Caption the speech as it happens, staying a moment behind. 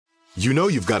You know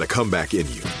you've got a comeback in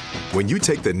you. When you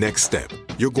take the next step,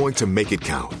 you're going to make it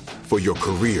count for your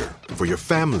career, for your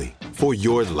family, for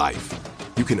your life.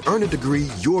 You can earn a degree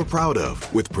you're proud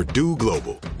of with Purdue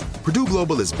Global. Purdue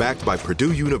Global is backed by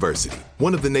Purdue University,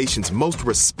 one of the nation's most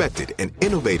respected and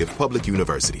innovative public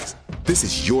universities. This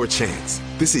is your chance.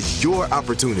 This is your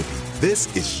opportunity.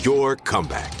 This is your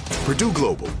comeback. Purdue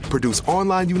Global, Purdue's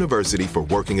online university for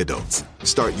working adults.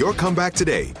 Start your comeback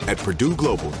today at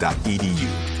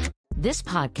purdueglobal.edu. This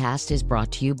podcast is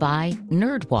brought to you by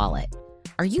NerdWallet.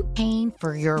 Are you paying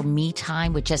for your me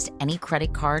time with just any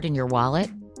credit card in your wallet?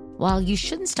 While you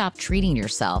shouldn't stop treating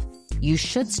yourself, you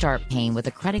should start paying with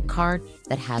a credit card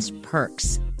that has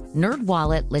perks.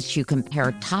 NerdWallet lets you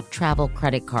compare top travel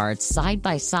credit cards side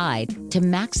by side to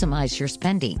maximize your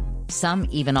spending. Some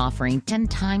even offering 10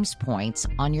 times points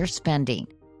on your spending.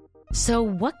 So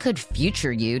what could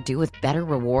future you do with better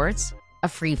rewards? A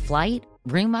free flight?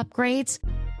 Room upgrades?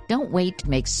 Don't wait to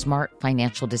make smart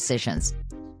financial decisions.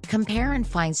 Compare and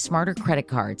find smarter credit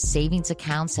cards, savings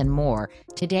accounts, and more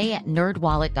today at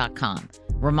nerdwallet.com.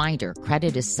 Reminder,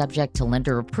 credit is subject to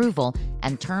lender approval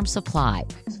and terms apply.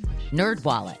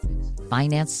 NerdWallet.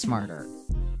 Finance smarter.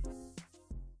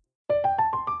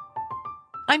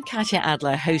 I'm Katya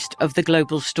Adler, host of The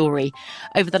Global Story.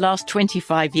 Over the last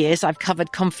 25 years, I've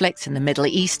covered conflicts in the Middle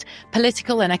East,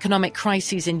 political and economic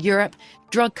crises in Europe,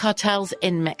 drug cartels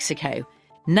in Mexico.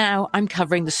 Now I'm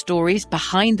covering the stories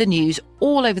behind the news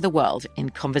all over the world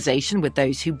in conversation with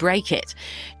those who break it.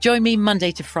 Join me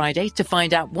Monday to Friday to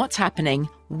find out what's happening,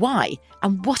 why,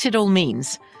 and what it all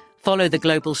means. Follow The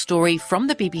Global Story from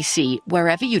the BBC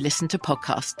wherever you listen to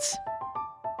podcasts.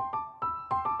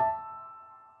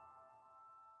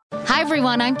 Hi,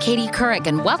 everyone. I'm Katie Couric,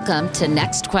 and welcome to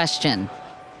Next Question.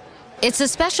 It's a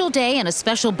special day and a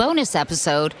special bonus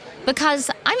episode because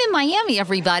I'm in Miami,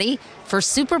 everybody, for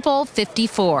Super Bowl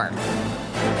 54.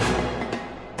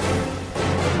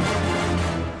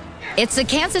 It's the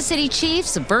Kansas City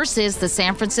Chiefs versus the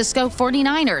San Francisco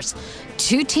 49ers,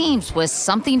 two teams with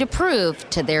something to prove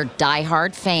to their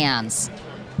diehard fans.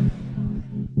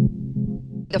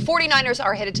 The 49ers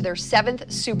are headed to their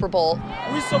 7th Super Bowl.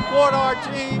 We support our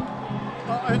team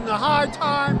in the high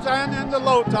times and in the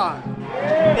low times.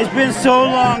 It's been so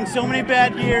long, so many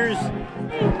bad years.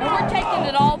 And we're taking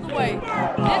it all the way.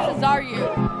 This is our year.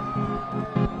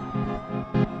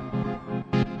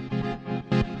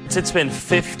 It's been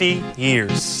 50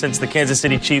 years since the Kansas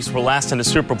City Chiefs were last in a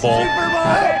Super Bowl.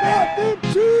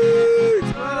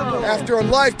 After a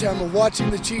lifetime of watching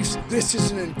the Chiefs, this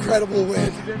is an incredible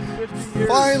win.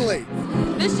 Finally.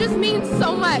 This just means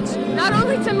so much, not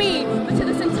only to me, but to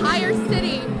this entire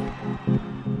city.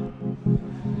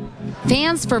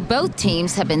 Fans for both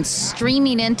teams have been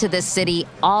streaming into this city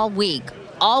all week,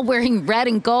 all wearing red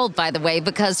and gold, by the way,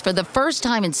 because for the first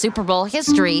time in Super Bowl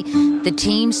history, the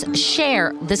teams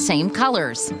share the same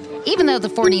colors, even though the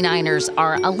 49ers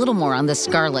are a little more on the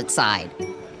scarlet side.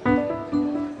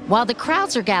 While the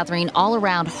crowds are gathering all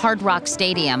around Hard Rock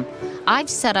Stadium, I've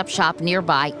set up shop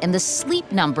nearby in the Sleep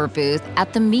Number booth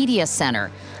at the Media Center,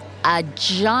 a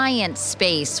giant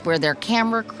space where there are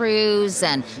camera crews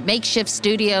and makeshift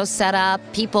studios set up,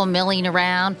 people milling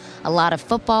around, a lot of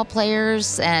football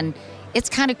players, and it's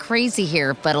kind of crazy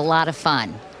here, but a lot of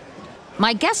fun.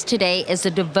 My guest today is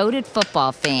a devoted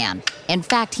football fan. In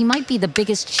fact, he might be the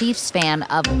biggest Chiefs fan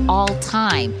of all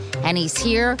time, and he's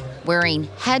here wearing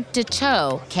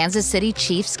head-to-toe Kansas City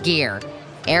Chiefs gear.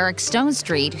 Eric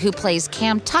Stonestreet, who plays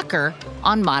Cam Tucker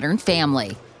on Modern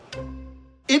Family.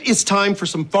 It is time for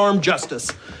some farm justice.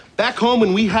 Back home,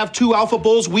 when we have two alpha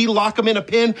bulls, we lock them in a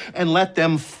pen and let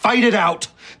them fight it out.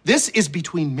 This is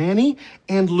between Manny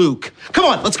and Luke. Come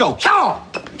on, let's go. Yaw!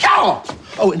 Yaw!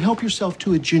 Oh, and help yourself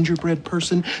to a gingerbread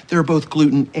person. They're both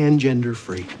gluten and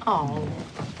gender-free. Oh.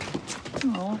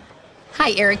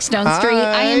 Hi, Eric Stonestreet.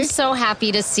 Hi. I am so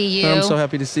happy to see you. I'm so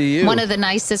happy to see you. One of the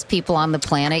nicest people on the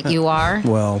planet you are.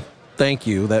 Well, thank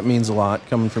you. That means a lot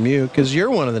coming from you because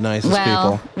you're one of the nicest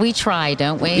people. We try,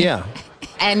 don't we? Yeah.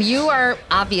 And you are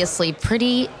obviously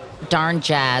pretty darn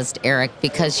jazzed, Eric,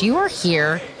 because you are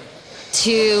here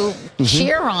to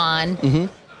cheer on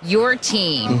your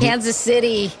team, Kansas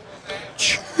City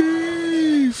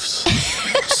Chiefs.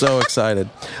 So excited.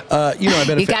 I've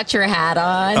been You got your hat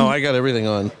on. Oh, I got everything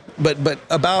on. But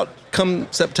about come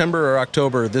September or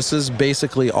October, this is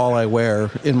basically all I wear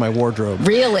in my wardrobe.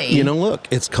 Really? Look,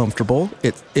 it's comfortable.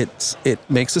 It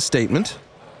makes a statement.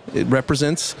 It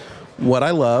represents what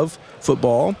I love,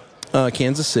 football,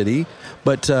 Kansas City.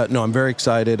 But no, I'm very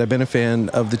excited. I've been a fan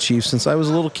of the Chiefs since I was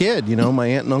a little kid. My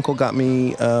aunt and uncle got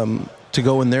me to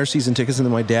go in their season tickets, and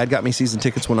then my dad got me season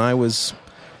tickets when I was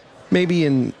maybe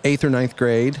in 8th or 9th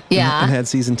grade. Yeah. And had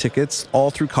season tickets all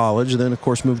through college. Then, of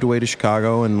course, moved away to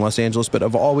Chicago and Los Angeles. But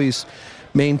I've always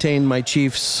maintained my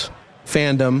Chiefs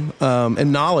fandom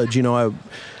and knowledge.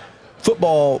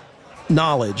 Football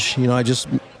knowledge.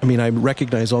 I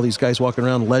recognize all these guys walking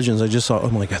around, legends. I just saw, oh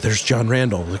my God, there's John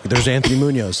Randall. There's Anthony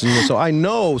Munoz. So I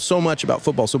know so much about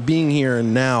football. So being here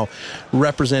and now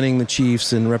representing the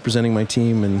Chiefs and representing my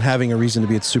team and having a reason to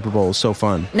be at the Super Bowl is so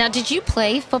fun. Now, did you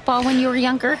play football when you were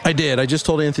younger? I did. I just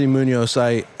told Anthony Munoz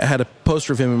I had a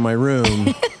poster of him in my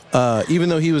room. Even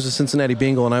though he was a Cincinnati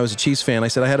Bengal and I was a Chiefs fan, I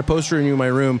said I had a poster in my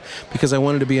room because I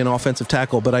wanted to be an offensive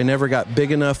tackle, but I never got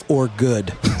big enough or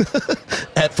good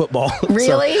at football.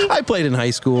 Really? So I played in high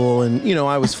school and,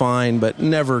 I was fine, but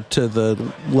never to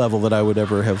the level that I would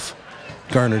ever have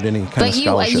garnered any kind of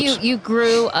scholarships. But you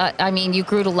grew, you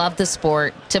grew to love the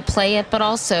sport, to play it, but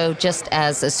also just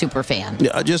as a super fan.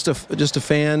 Yeah, just a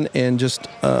fan and just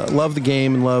love the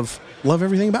game and love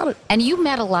everything about it. And you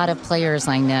met a lot of players,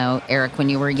 I know, Eric, when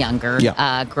you were younger,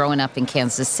 growing up in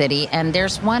Kansas City. And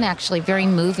there's one actually very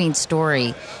moving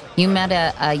story. You met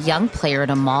a young player at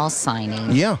a mall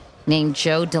signing. Yeah. Named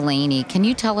Joe Delaney. Can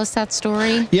you tell us that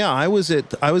story? Yeah, I was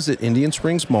at Indian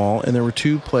Springs Mall, and there were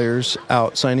two players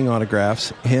out signing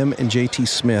autographs. Him and J.T.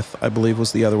 Smith, I believe,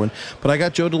 was the other one. But I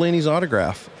got Joe Delaney's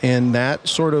autograph, and that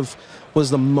sort of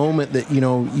was the moment that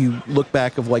you look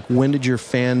back of like, when did your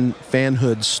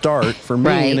fanhood start for me?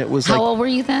 Right. And it was how old were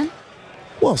you then?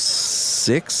 Well,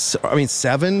 7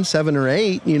 or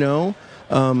 8.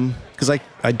 Because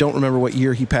I don't remember what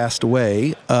year he passed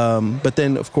away. But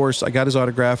then, of course, I got his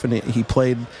autograph, and he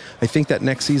played, I think, that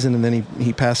next season, and then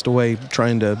he passed away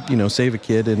trying to, save a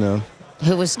kid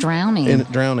who was drowning.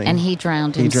 And he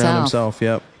drowned himself. He drowned himself,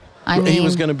 yep. He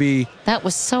was going to be... That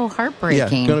was so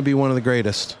heartbreaking. Yeah, going to be one of the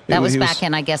greatest. That was back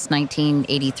in, I guess,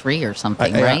 1983 or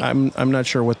something, right? I'm not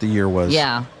sure what the year was.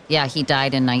 Yeah, he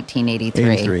died in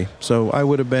 1983. So I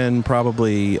would have been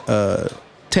probably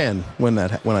 10 when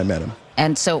I met him.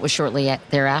 And so it was shortly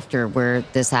thereafter where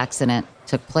this accident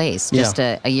took place, just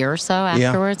a year or so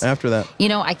afterwards? Yeah, after that.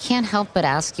 I can't help but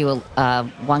ask you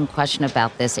one question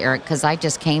about this, Eric, because I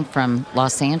just came from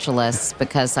Los Angeles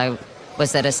because I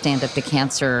was at a Stand Up to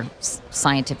Cancer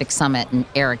scientific summit. And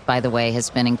Eric, by the way, has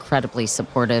been incredibly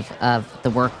supportive of the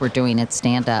work we're doing at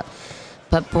Stand Up.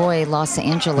 But boy, Los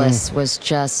Angeles was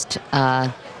just,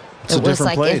 it was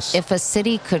like place. If a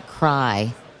city could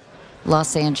cry,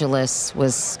 Los Angeles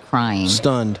was crying.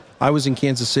 Stunned. I was in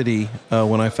Kansas City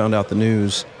when I found out the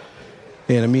news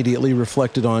and immediately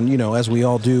reflected on, as we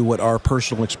all do, what our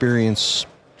personal experience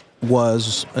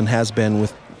was and has been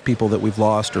with people that we've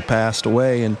lost or passed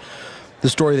away. And the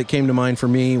story that came to mind for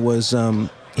me was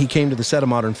he came to the set of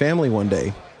Modern Family one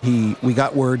day. We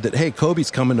got word that, hey, Kobe's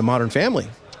coming to Modern Family.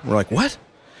 We're like, what?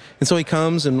 And so he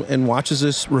comes and watches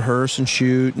us rehearse and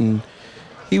shoot, and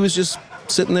he was just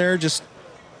sitting there just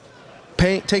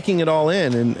taking it all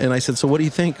in. And I said, so what do you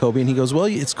think, Kobe? And he goes, well,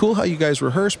 it's cool how you guys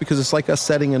rehearse because it's like us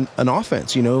setting an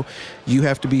offense. You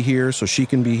have to be here so she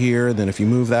can be here. And then if you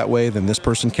move that way, then this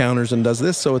person counters and does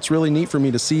this. So it's really neat for me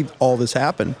to see all this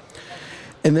happen.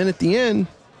 And then at the end,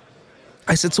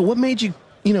 I said, so what made you,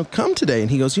 come today? And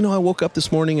he goes, I woke up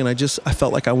this morning and I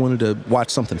felt like I wanted to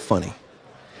watch something funny.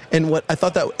 And what I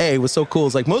thought that was so cool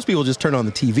is like most people just turn on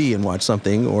the TV and watch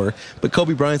something, but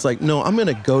Kobe Bryant's like, no, I'm going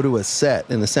to go to a set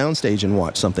in the soundstage and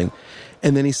watch something.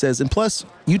 And then he says, and plus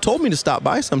you told me to stop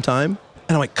by sometime.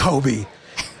 And I'm like, Kobe.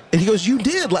 And he goes, you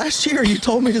did last year. You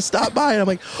told me to stop by. And I'm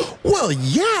like, well,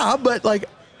 yeah, but like,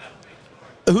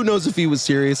 who knows if he was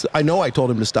serious? I know I told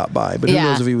him to stop by, but who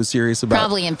knows if he was serious about it.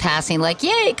 Probably in passing, like,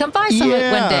 yay, come by one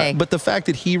day. But the fact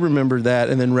that he remembered that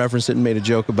and then referenced it and made a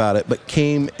joke about it, but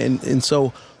came and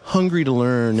so hungry to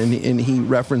learn, and he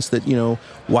referenced that,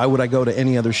 why would I go to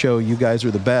any other show? You guys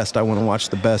are the best. I want to watch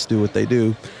the best do what they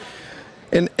do.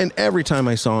 And every time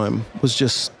I saw him was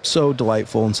just so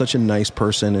delightful and such a nice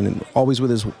person, and always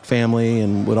with his family,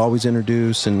 and would always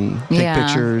introduce and take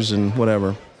pictures and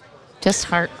whatever. Just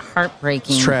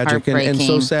heartbreaking. It's tragic and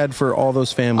so sad for all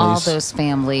those families. All those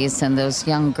families and those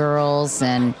young girls,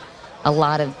 and a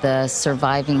lot of the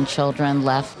surviving children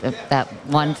left that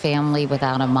one family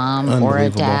without a mom or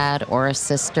a dad or a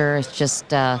sister. It's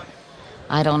just, I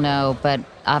don't know, but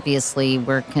obviously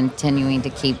we're continuing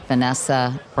to keep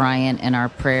Vanessa Bryant in our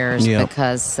prayers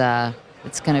because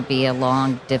it's going to be a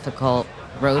long, difficult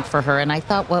road for her. And I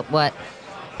thought what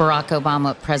Barack Obama,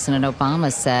 what President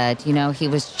Obama said, he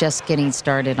was just getting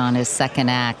started on his second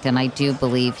act, and I do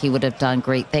believe he would have done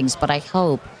great things. But I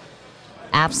hope,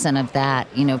 absent of that,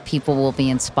 people will be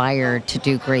inspired to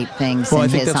do great things in his honor. Well, I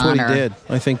think that's what he did.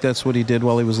 I think that's what he did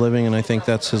while he was living, and I think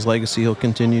that's his legacy. He'll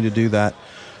continue to do that.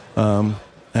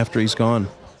 after he's gone.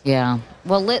 Yeah.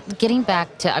 Well, getting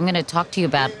back to, I'm going to talk to you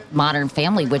about Modern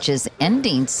Family, which is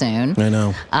ending soon. I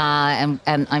know. And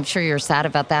I'm sure you're sad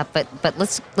about that. But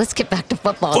let's get back to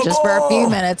football just for a few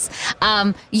minutes.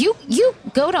 You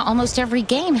go to almost every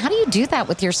game. How do you do that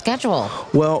with your schedule?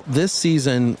 Well, this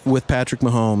season with Patrick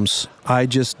Mahomes, I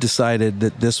just decided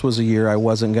that this was a year I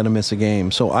wasn't going to miss a game.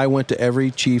 So I went to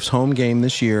every Chiefs home game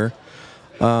this year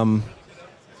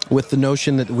with the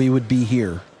notion that we would be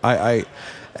here. I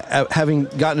having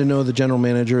gotten to know the general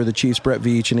manager of the Chiefs, Brett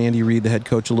Veach, and Andy Reid, the head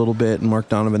coach, a little bit, and Mark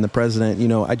Donovan, the president,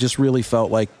 I just really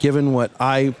felt like, given what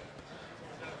I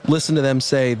listened to them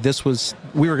say,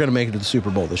 we were going to make it to the Super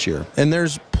Bowl this year. And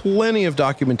there's plenty of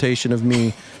documentation of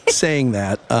me saying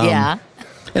that. Yeah.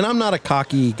 And I'm not a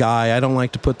cocky guy. I don't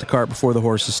like to put the cart before the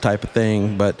horses type of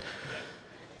thing, but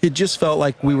it just felt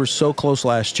like we were so close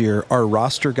last year. Our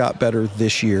roster got better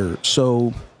this year.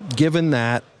 So given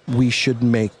that, we should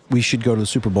go to the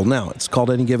Super Bowl. Now, it's called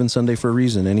Any Given Sunday for a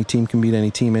reason. Any team can beat any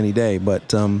team any day,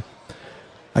 but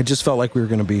I just felt like we were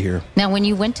going to be here. Now, when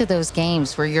you went to those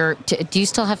games, do you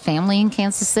still have family in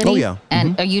Kansas City? Oh, yeah.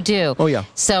 And you do? Oh, yeah.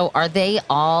 So are they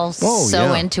all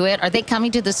into it? Are they coming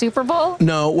to the Super Bowl?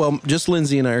 No, well, just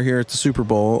Lindsay and I are here at the Super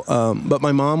Bowl. But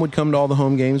my mom would come to all the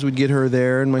home games. We'd get her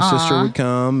there, and my sister would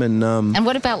come. And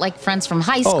what about, like, friends from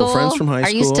high school? Oh, friends from high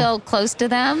school. Are you still close to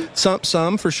them?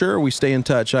 Some, for sure. We stay in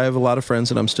touch. I have a lot of friends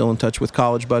that I'm still in touch with,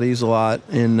 college buddies a lot.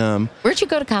 And where'd you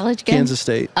go to college again? Kansas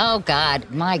State. Oh,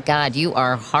 God. My God, you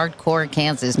are hardcore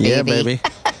Kansas, baby. Yeah, baby.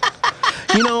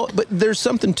 But there's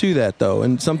something to that, though,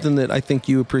 and something that I think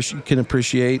you can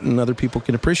appreciate and other people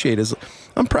can appreciate is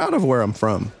I'm proud of where I'm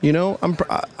from.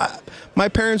 My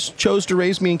parents chose to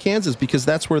raise me in Kansas because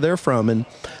that's where they're from, and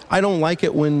I don't like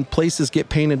it when places get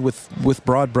painted with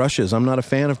broad brushes. I'm not a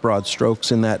fan of broad strokes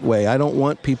in that way. I don't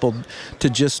want people to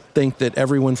just think that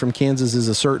everyone from Kansas is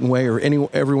a certain way or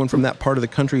everyone from that part of the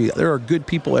country. There are good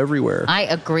people everywhere. I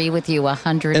agree with you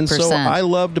 100%. And so I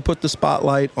love to put the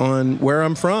spotlight on where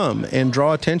I'm from and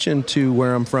draw attention to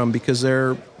where I'm from because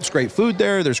there's great food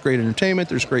there, there's great entertainment,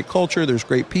 there's great culture, there's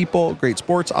great people, great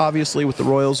sports, obviously, with the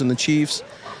Royals and the Chiefs.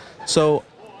 So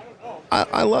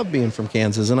I love being from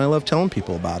Kansas, and I love telling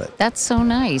people about it. That's so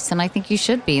nice, and I think you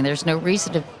should be. There's no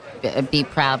reason to be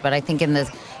proud, but I think in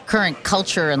the current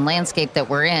culture and landscape that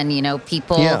we're in,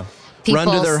 people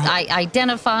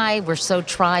identify, we're so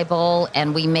tribal,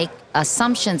 and we make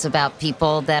assumptions about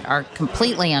people that are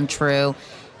completely untrue.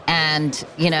 And,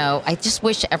 I just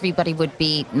wish everybody would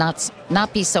be not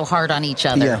be so hard on each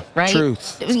other, right?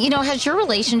 Truth. Has your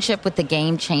relationship with the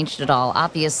game changed at all?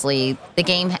 Obviously, the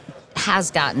game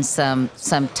has gotten some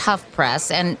tough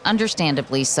press, and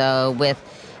understandably so, with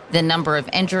the number of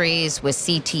injuries with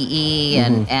CTE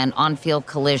and on-field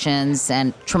collisions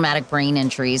and traumatic brain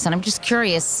injuries. And I'm just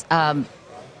curious, has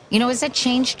that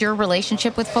changed your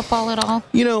relationship with football at all?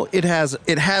 It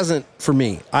hasn't for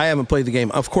me. I haven't played the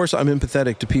game. Of course, I'm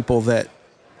empathetic to people that,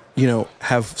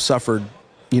 have suffered,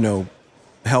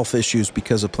 health issues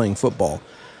because of playing football.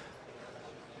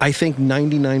 I think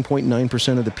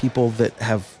 99.9% of the people that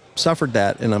have suffered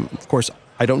that, and of course,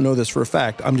 I don't know this for a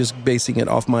fact, I'm just basing it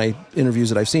off my interviews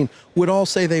that I've seen, would all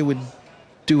say they would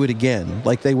do it again.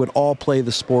 Like they would all play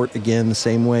the sport again the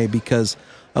same way because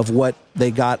of what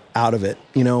they got out of it,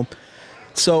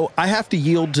 So I have to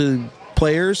yield to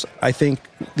players. I think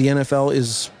the NFL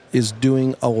is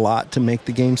doing a lot to make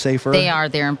the game safer. They are.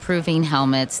 They're improving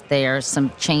helmets. There are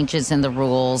some changes in the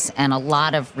rules, and a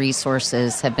lot of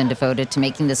resources have been devoted to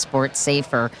making the sport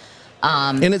safer.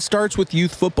 And it starts with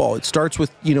youth football. It starts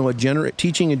with,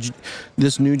 teaching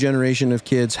this new generation of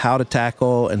kids how to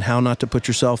tackle and how not to put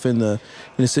yourself in a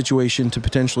situation to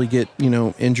potentially get,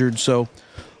 injured. So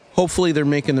hopefully they're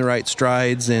making the right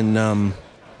strides. And,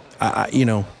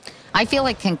 I feel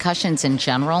like concussions in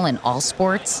general in all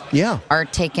sports are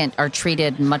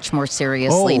treated much more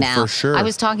seriously now. For sure. I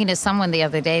was talking to someone the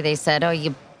other day. They said,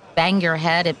 you bang your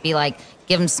head, it'd be like,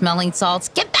 give them smelling salts.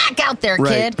 Get back out there,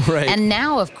 kid. Right. And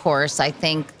now, of course, I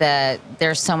think that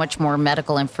there's so much more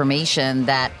medical information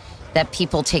that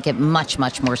people take it much,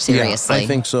 much more seriously. Yeah, I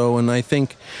think so. And I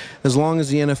think as long as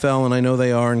the NFL, and I know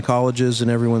they are in colleges,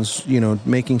 and everyone's,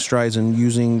 making strides and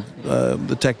using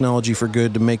the technology for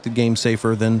good to make the game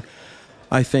safer, then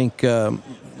I think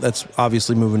that's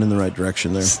obviously moving in the right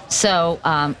direction there. So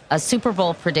a Super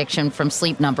Bowl prediction from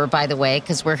Sleep Number, by the way,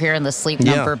 because we're here in the Sleep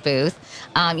Number booth.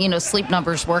 Sleep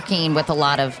Number's working with a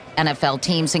lot of NFL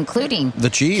teams, including the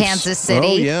Chiefs, Kansas City.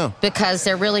 Oh, yeah. Because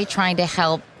they're really trying to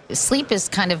help. Sleep is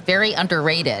kind of very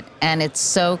underrated, and it's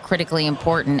so critically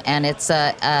important, and it's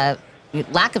a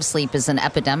lack of sleep is an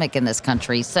epidemic in this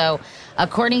country. So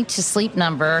according to Sleep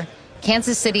Number,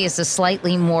 Kansas City is a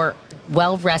slightly more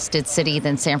well-rested city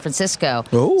than San Francisco.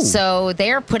 Oh. So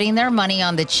they're putting their money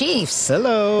on the Chiefs.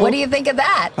 Hello. What do you think of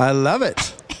that? I love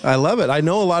it. I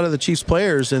know a lot of the Chiefs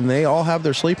players, and they all have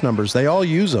their sleep numbers. They all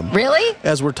use them. Really?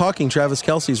 As we're talking, Travis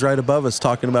Kelce's right above us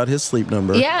talking about his sleep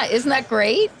number. Yeah, isn't that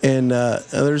great? And I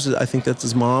think that's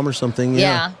his mom or something.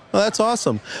 Yeah. Well, that's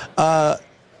awesome.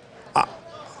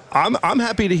 I'm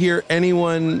happy to hear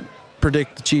anyone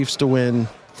predict the Chiefs to win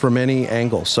from any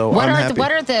angle. So I'm happy.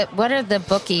 What are the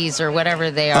bookies or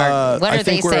whatever they are? What are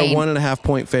they saying? I think we're a 1.5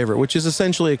 point favorite, which is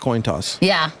essentially a coin toss.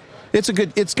 Yeah. It's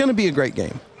going to be a great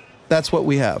game. That's what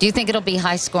we have. Do you think it'll be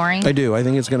high scoring? I do. I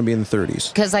think it's going to be in the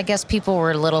 30s. Because I guess people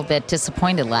were a little bit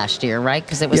disappointed last year, right?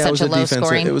 Because it was such a low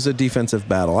scoring. It was a defensive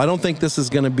battle. I don't think this is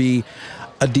going to be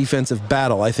a defensive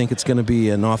battle. I think it's going to be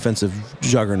an offensive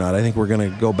juggernaut. I think we're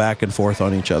going to go back and forth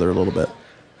on each other a little bit.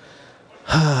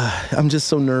 I'm just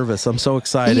so nervous. I'm so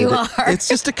excited. You are. It's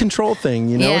just a control thing,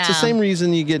 you know. Yeah. It's the same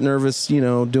reason you get nervous, you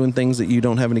know, doing things that you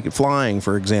don't have any flying,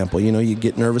 for example. You know, you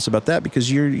get nervous about that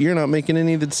because you're not making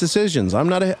any of the decisions. I'm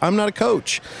not a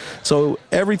coach, so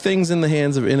everything's in the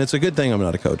hands of. And it's a good thing I'm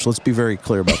not a coach. Let's be very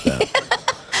clear about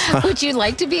that. Would you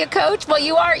like to be a coach? Well,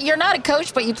 you are. You're not a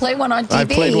coach, but you play one on TV. I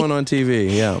played one on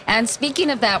TV. Yeah. And speaking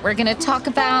of that, we're going to talk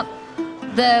about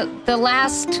the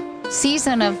last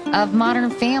season of Modern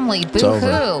Family.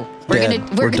 Boo-hoo.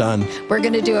 We're done. We're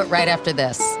gonna do it right after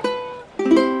this.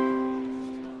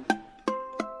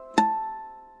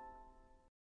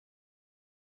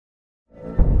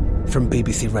 From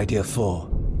BBC Radio 4,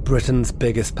 Britain's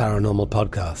biggest paranormal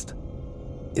podcast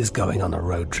is going on a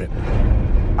road trip.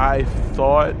 I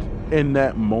thought in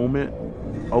that moment,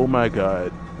 oh my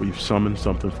God, we've summoned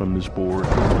something from this board.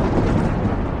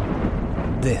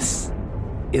 This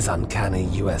is Uncanny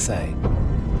USA.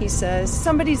 He says,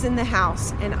 somebody's in the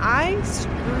house, and I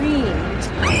screamed.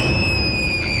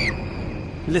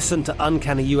 Listen to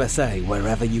Uncanny USA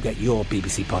wherever you get your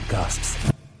BBC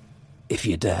podcasts, if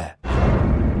you dare.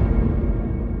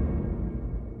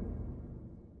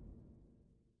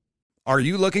 Are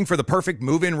you looking for the perfect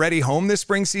move-in ready home this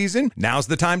spring season? Now's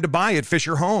the time to buy at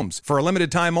Fisher Homes. For a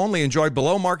limited time only, enjoy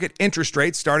below-market interest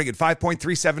rates starting at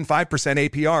 5.375%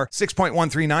 APR,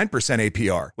 6.139%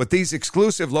 APR. With these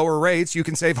exclusive lower rates, you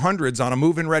can save hundreds on a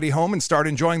move-in ready home and start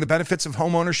enjoying the benefits of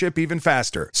home ownership even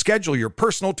faster. Schedule your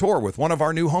personal tour with one of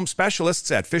our new home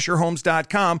specialists at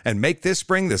FisherHomes.com and make this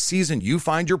spring the season you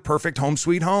find your perfect home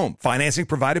sweet home. Financing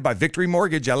provided by Victory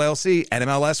Mortgage, LLC,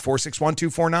 NMLS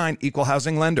 461249, Equal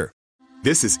Housing Lender.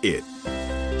 This is it.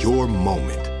 Your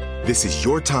moment. This is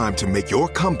your time to make your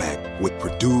comeback with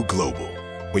Purdue Global.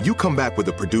 When you come back with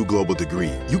a Purdue Global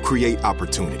degree, you create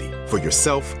opportunity for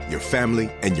yourself, your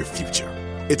family, and your future.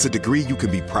 It's a degree you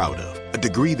can be proud of, a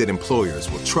degree that employers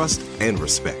will trust and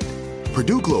respect.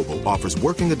 Purdue Global offers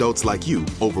working adults like you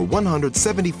over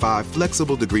 175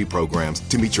 flexible degree programs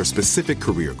to meet your specific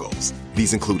career goals.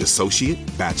 These include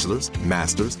associate, bachelor's,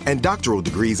 master's, and doctoral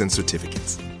degrees and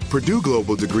certificates. Purdue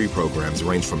Global degree programs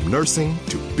range from nursing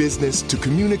to business to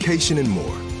communication and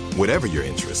more. Whatever your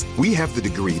interest, we have the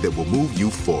degree that will move you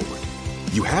forward.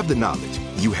 You have the knowledge,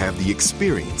 you have the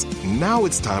experience. Now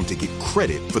it's time to get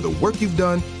credit for the work you've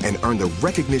done and earn the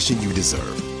recognition you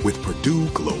deserve with Purdue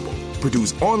Global,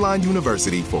 Purdue's online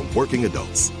university for working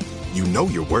adults. You know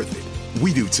you're worth it.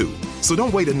 We do too. So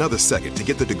don't wait another second to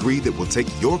get the degree that will take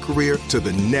your career to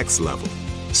the next level.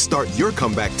 Start your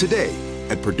comeback today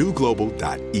at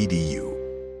purdueglobal.edu.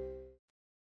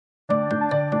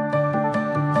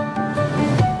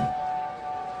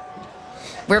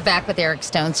 We're back with Eric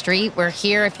Stone Street. We're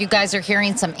here. If you guys are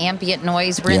hearing some ambient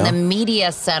noise, we're in the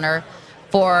media center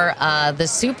for the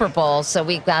Super Bowl. So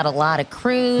we've got a lot of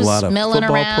crews milling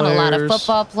around, a lot of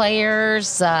football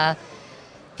players,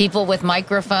 people with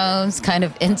microphones kind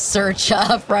of in search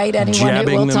of, right? Anyone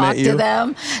who will talk to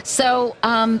them. So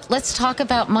let's talk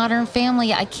about Modern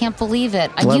Family. I can't believe it.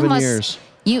 11 years.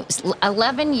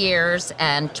 11 years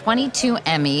and 22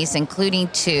 Emmys, including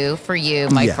 2 for you,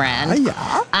 my friend.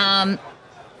 Yeah.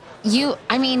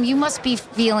 You must be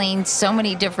feeling so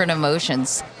many different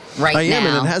emotions right now. I am,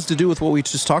 and it has to do with what we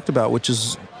just talked about, which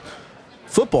is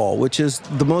football, which is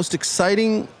the most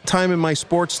exciting time in my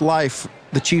sports life.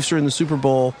 The Chiefs are in the Super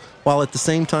Bowl, while at the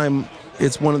same time,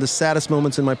 it's one of the saddest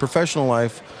moments in my professional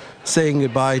life, saying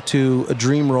goodbye to a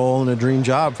dream role and a dream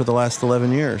job for the last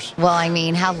 11 years. Well, I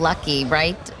mean, how lucky,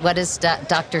 right? What does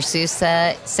Dr.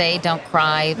 Seuss say? Don't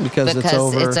cry because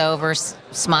it's over.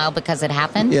 Smile because it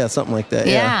happened? Yeah, something like that.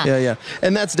 Yeah.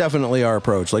 And that's definitely our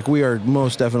approach. Like, we are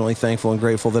most definitely thankful and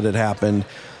grateful that it happened.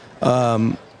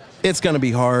 It's going to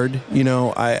be hard. You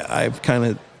know, I've kind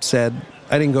of said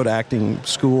I didn't go to acting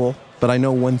school, but I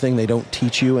know one thing they don't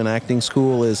teach you in acting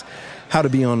school is how to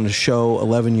be on a show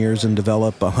 11 years and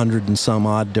develop 100 and some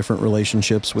odd different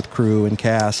relationships with crew and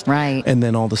cast. Right. And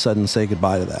then all of a sudden say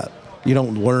goodbye to that. You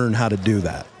don't learn how to do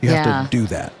that. You have to do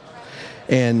that.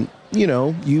 And, you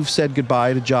know, you've said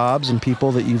goodbye to jobs and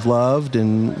people that you've loved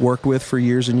and worked with for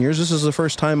years and years. This is the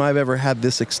first time I've ever had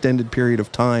this extended period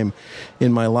of time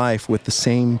in my life with the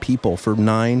same people for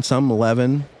 9, some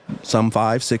 11, some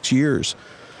 5, 6 years.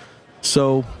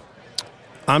 So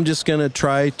I'm just going to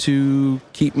try to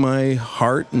keep my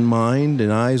heart and mind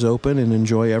and eyes open and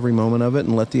enjoy every moment of it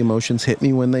and let the emotions hit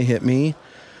me when they hit me.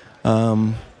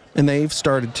 And they've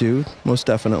started to, most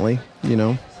definitely, you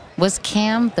know. Was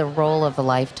Cam the role of a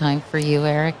lifetime for you,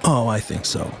 Eric? Oh, I think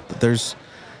so. There's,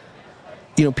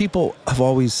 you know, people have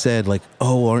always said, like,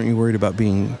 oh, aren't you worried about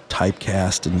being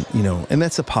typecast? And, you know, and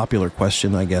that's a popular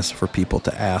question, I guess, for people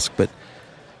to ask. But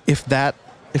if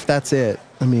that's it,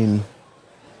 I mean,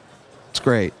 it's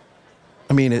great.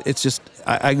 I mean, it's just,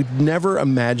 I never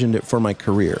imagined it for my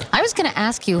career. I was going to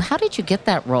ask you, how did you get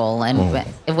that role? And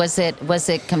was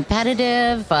it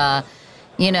competitive?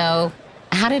 You know,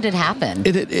 how did it happen?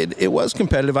 It was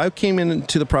competitive. I came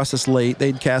into the process late.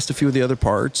 They'd cast a few of the other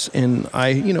parts, and I,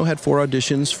 you know, had 4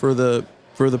 auditions for the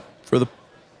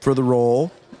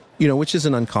role, you know, which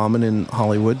isn't uncommon in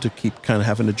Hollywood to keep kind of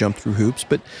having to jump through hoops.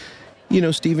 But, you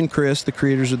know, Steve and Chris, the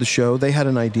creators of the show, they had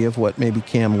an idea of what maybe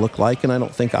Cam looked like, and I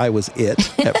don't think I was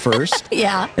it at first.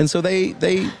 Yeah. And so they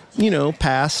you know,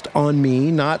 passed on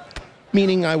me, not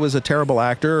meaning I was a terrible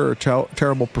actor or a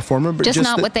terrible performer, but just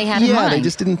not what they had in mind. Yeah, they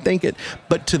just didn't think it.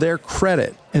 But to their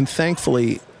credit, and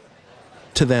thankfully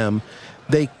to them,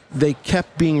 they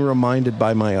kept being reminded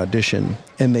by my audition,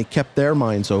 and they kept their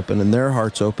minds open and their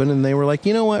hearts open, and they were like,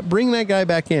 you know what, bring that guy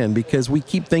back in because we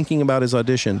keep thinking about his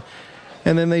audition.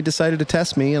 And then they decided to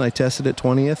test me, and I tested at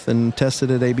 20th and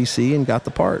tested at ABC and got the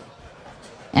part.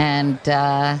 And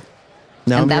now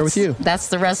I'm here with you. That's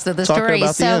the rest of the Talking story.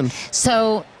 about the end.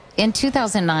 So in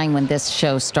 2009, when this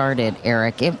show started,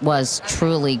 Eric, it was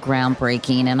truly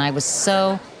groundbreaking, and I was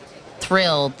so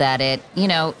thrilled that it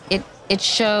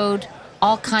showed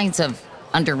all kinds of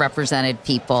underrepresented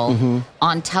people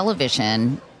on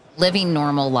television living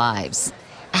normal lives.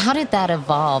 How did that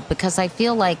evolve? Because I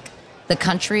feel like the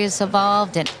country has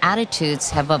evolved and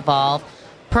attitudes have evolved,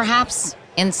 perhaps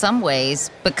in some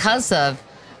ways because of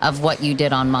what you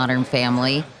did on Modern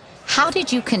Family. How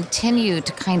did you continue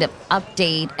to kind of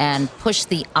update and push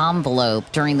the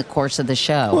envelope during the course of the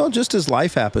show? Well, just as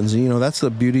life happens, you know, that's the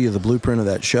beauty of the blueprint of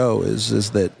that show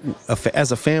is that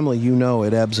as a family, you know,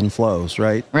 it ebbs and flows,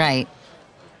 right? Right.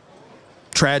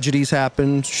 Tragedies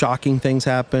happen, shocking things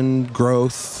happen,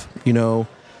 growth, you know,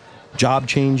 job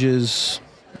changes,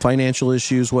 financial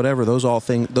issues, whatever,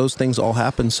 those things all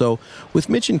happen. So with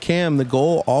Mitch and Cam, the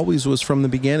goal always was from the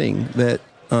beginning that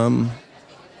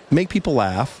make people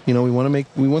laugh. You know,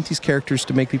 we want these characters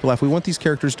to make people laugh. We want these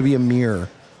characters to be a mirror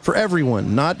for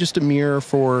everyone, not just a mirror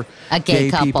for a gay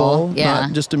couple, people, yeah.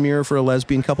 Not just a mirror for a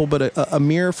lesbian couple, but a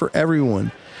mirror for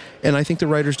everyone. And I think the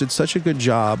writers did such a good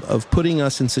job of putting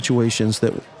us in situations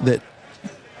that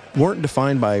weren't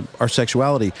defined by our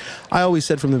sexuality. I always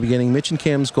said from the beginning, Mitch and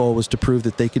Cam's goal was to prove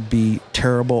that they could be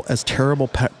terrible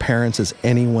parents as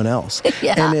anyone else.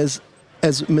 Yeah. And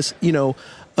as you know,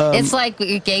 it's like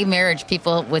gay marriage.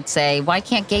 People would say, why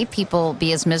can't gay people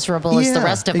be as miserable as the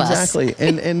rest of us? Exactly.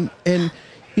 and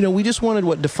you know, we just wanted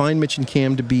what defined Mitch and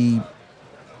Cam to be,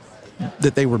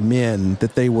 that they were men,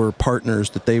 that they were partners,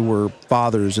 that they were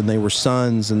fathers, and they were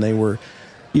sons, and they were,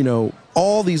 you know,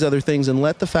 all these other things, and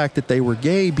let the fact that they were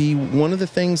gay be one of the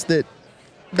things that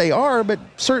they are, but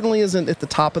certainly isn't at the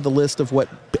top of the list of what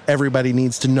everybody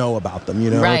needs to know about them, you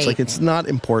know? Right. It's like, it's not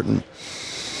important.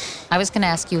 I was going to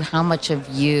ask you how much of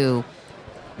you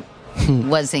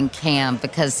was in Cam,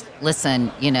 because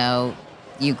listen, you know,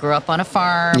 you grew up on a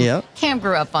farm. Yeah. Cam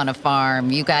grew up on a farm.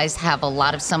 You guys have a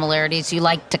lot of similarities. You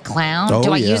like to clown. Oh,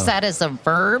 Do I yeah. use that as a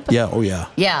verb? Yeah. Oh, yeah.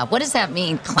 Yeah. What does that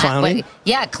mean? Clowning?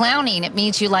 Yeah, clowning. It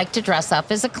means you like to dress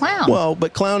up as a clown. Well,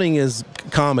 but clowning is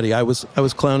comedy. I was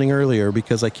clowning earlier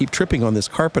because I keep tripping on this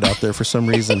carpet out there for some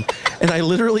reason. And I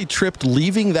literally tripped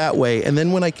leaving that way. And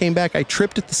then when I came back, I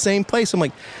tripped at the same place. I'm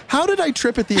like, how did I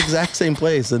trip at the exact same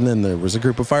place? And then there was a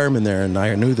group of firemen there, and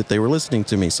I knew that they were listening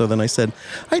to me. So then I said,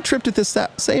 I tripped at this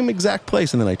same exact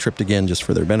place. And then I tripped again just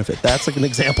for their benefit. That's like an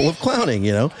example of clowning,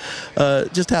 you know,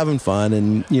 just having fun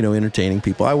and, you know, entertaining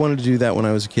people. I wanted to do that when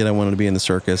I was a kid. I wanted to be in the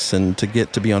circus, and to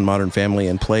get to be on Modern Family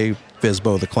and play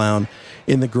Fizbo the clown,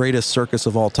 in the greatest circus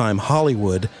of all time,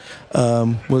 Hollywood,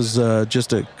 was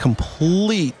just a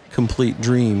complete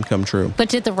dream come true. But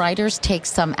did the writers take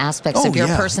some aspects of your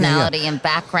personality and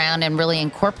background and really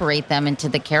incorporate them into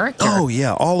the character? Oh,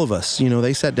 yeah, all of us.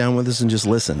 They sat down with us and just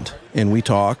listened. And we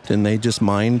talked, and they just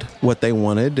mined what they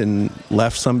wanted and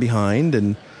left some behind.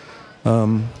 And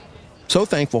so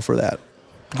thankful for that.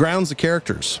 Grounds the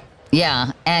characters.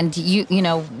 Yeah, and you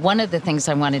know, one of the things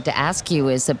I wanted to ask you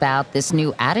is about this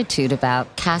new attitude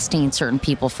about casting certain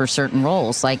people for certain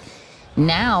roles. Like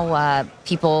now,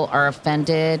 people are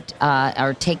offended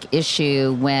or take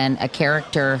issue when a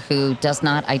character who does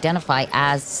not identify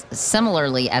as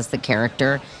similarly as the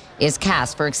character is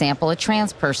cast. For example, a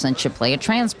trans person should play a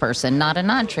trans person, not a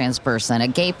non-trans person. A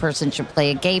gay person should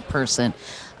play a gay person,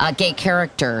 a gay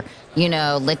character.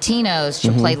 Latinos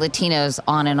should play Latinos,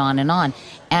 on and on and on.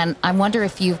 And I wonder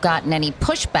if you've gotten any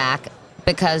pushback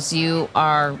because you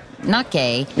are not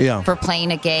gay for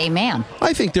playing a gay man.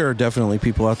 I think there are definitely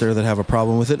people out there that have a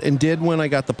problem with it and did when I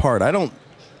got the part. I don't,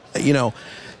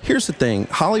 here's the thing.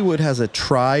 Hollywood has a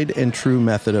tried and true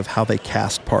method of how they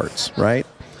cast parts, right?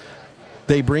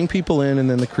 They bring people in and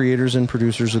then the creators and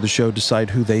producers of the show decide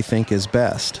who they think is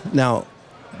best. Now,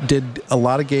 did a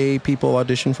lot of gay people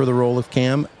audition for the role of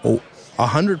Cam?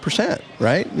 100%,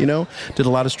 right? Did a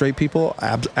lot of straight people?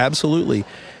 Absolutely.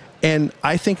 And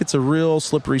I think it's a real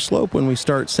slippery slope when we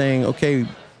start saying, okay,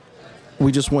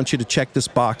 we just want you to check this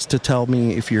box to tell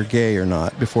me if you're gay or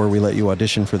not before we let you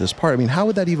audition for this part. I mean, how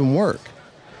would that even work?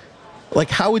 Like,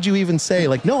 how would you even say,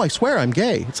 like, no, I swear I'm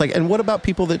gay? It's like, and what about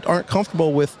people that aren't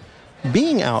comfortable with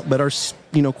being out but are,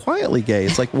 quietly gay?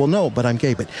 It's like, well, no, but I'm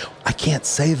gay, but I can't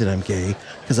say that I'm gay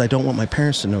because I don't want my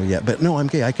parents to know yet. But no, I'm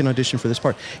gay. I can audition for this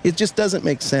part. It just doesn't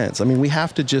make sense. I mean, we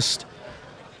have to just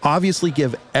obviously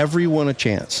give everyone a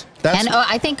chance.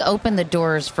 I think open the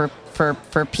doors for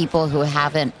people who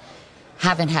haven't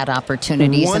had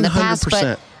opportunities 100%. In the past.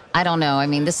 But I don't know. I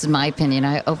mean, this is my opinion.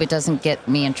 I hope it doesn't get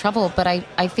me in trouble. But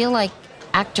I feel like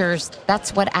actors,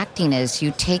 that's what acting is.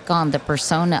 You take on the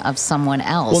persona of someone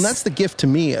else. Well, that's the gift to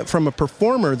me. From a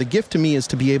performer, the gift to me is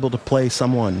to be able to play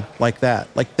someone like that.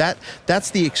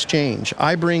 That's the exchange.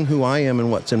 I bring who I am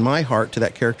and what's in my heart to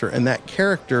that character, and that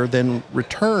character then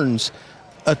returns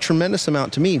a tremendous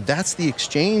amount to me. That's the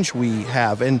exchange we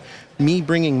have. And me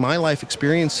bringing my life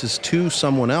experiences to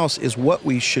someone else is what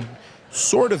we should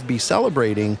sort of be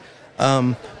celebrating.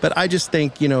 But I just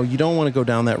think, you don't want to go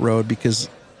down that road because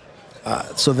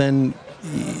so then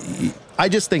I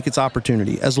just think it's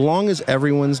opportunity. As long as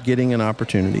everyone's getting an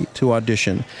opportunity to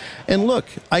audition. And look,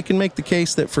 I can make the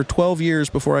case that for 12 years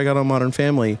before I got on Modern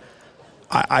Family,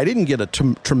 I didn't get a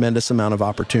tremendous amount of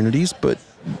opportunities, but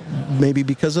maybe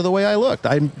because of the way I looked.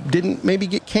 I didn't maybe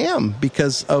get Cam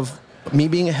because of me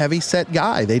being a heavy-set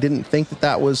guy. They didn't think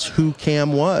that was who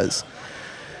Cam was.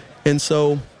 And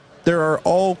so there are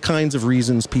all kinds of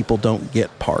reasons people don't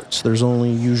get parts. There's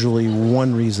only usually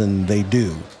one reason they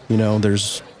do.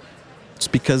 It's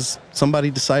because somebody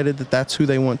decided that that's who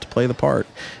they want to play the part.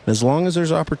 And as long as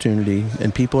there's opportunity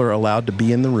and people are allowed to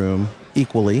be in the room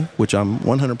equally, which I'm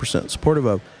 100% supportive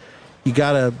of, you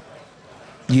got to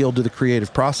yield to the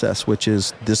creative process, which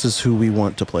is this is who we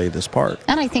want to play this part.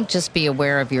 And I think just be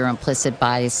aware of your implicit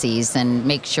biases and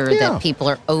make sure that people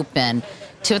are open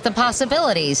to the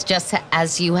possibilities, just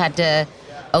as you had to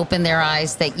open their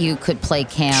eyes that you could play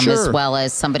Cam as well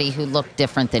as somebody who looked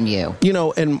different than you.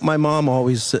 And my mom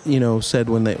always, said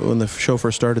when the show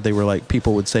first started, they were like,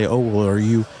 people would say, oh, well,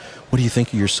 what do you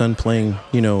think of your son playing,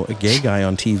 a gay guy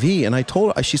on TV? And I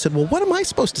told her, she said, well, what am I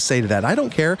supposed to say to that? I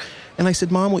don't care. And I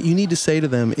said, Mom, what you need to say to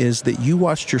them is that you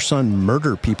watched your son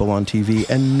murder people on TV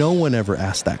and no one ever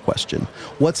asked that question.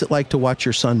 What's it like to watch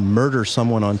your son murder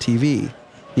someone on TV?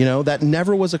 That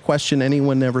never was a question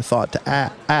anyone never thought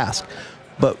to ask.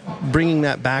 But bringing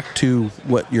that back to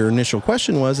what your initial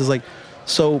question was is like,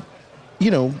 so,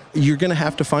 you're going to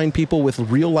have to find people with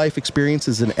real life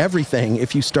experiences and everything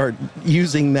if you start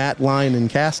using that line in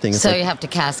casting. It's so you have to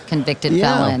cast convicted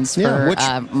felons for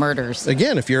murders.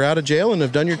 Again, if you're out of jail and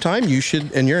have done your time, you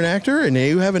should, and you're an actor and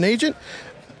you have an agent,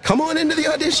 come on into the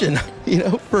audition,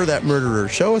 for that murderer.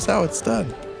 Show us how it's done.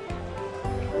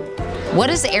 What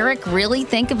does Eric really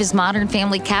think of his Modern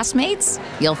Family castmates?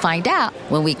 You'll find out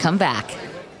when we come back.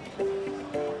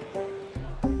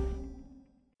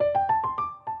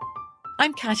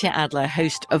 I'm Katya Adler,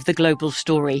 host of The Global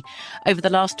Story. Over the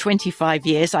last 25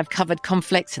 years, I've covered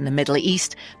conflicts in the Middle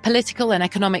East, political and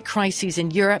economic crises in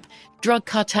Europe, drug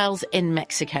cartels in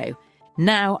Mexico.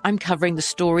 Now I'm covering the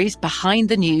stories behind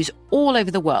the news all over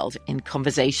the world in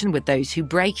conversation with those who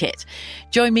break it.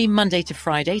 Join me Monday to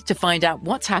Friday to find out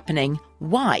what's happening,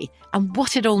 why, and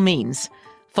what it all means.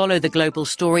 Follow The Global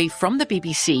Story from the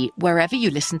BBC wherever you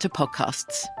listen to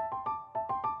podcasts.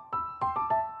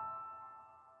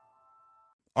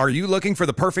 Are you looking for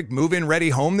the perfect move-in ready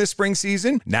home this spring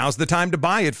season? Now's the time to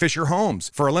buy at Fisher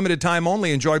Homes. For a limited time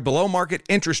only, enjoy below-market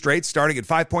interest rates starting at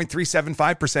 5.375%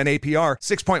 APR,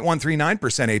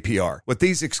 6.139% APR. With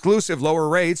these exclusive lower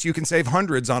rates, you can save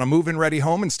hundreds on a move-in ready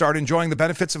home and start enjoying the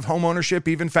benefits of home ownership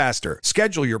even faster.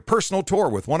 Schedule your personal tour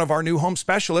with one of our new home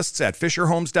specialists at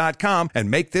FisherHomes.com and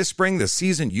make this spring the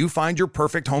season you find your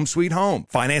perfect home sweet home.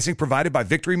 Financing provided by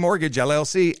Victory Mortgage,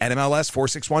 LLC, NMLS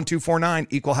 461249,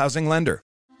 Equal Housing Lender.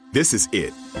 This is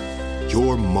it.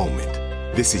 Your moment.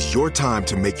 This is your time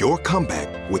to make your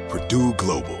comeback with Purdue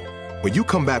Global. When you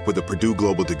come back with a Purdue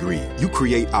Global degree, you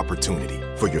create opportunity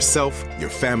for yourself, your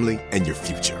family, and your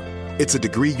future. It's a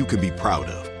degree you can be proud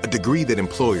of, a degree that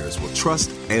employers will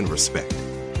trust and respect.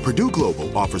 Purdue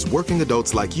Global offers working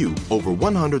adults like you over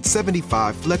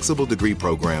 175 flexible degree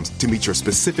programs to meet your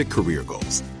specific career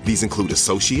goals. These include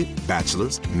associate,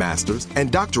 bachelor's, master's, and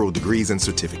doctoral degrees and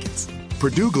certificates.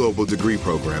 Purdue Global degree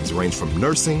programs range from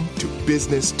nursing to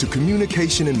business to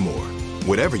communication and more.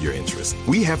 Whatever your interest,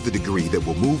 we have the degree that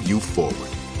will move you forward.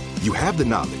 You have the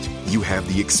knowledge, you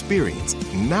have the experience.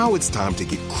 Now it's time to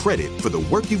get credit for the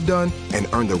work you've done and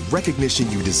earn the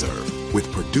recognition you deserve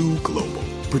with Purdue Global,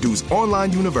 Purdue's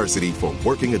online university for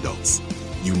working adults.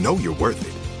 You know you're worth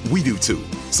it. We do too.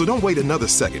 So don't wait another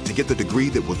second to get the degree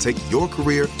that will take your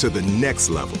career to the next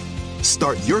level.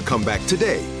 Start your comeback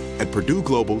today at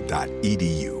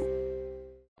purdueglobal.edu.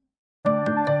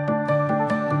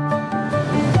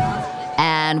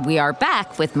 And we are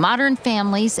back with Modern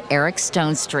Family's Eric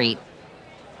Stonestreet.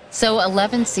 So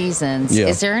 11 seasons. Yeah.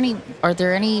 Are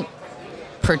there any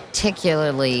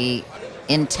particularly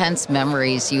intense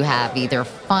memories you have, either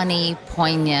funny,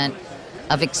 poignant,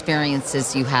 of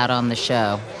experiences you had on the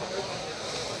show?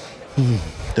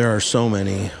 There are so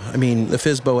many. I mean, the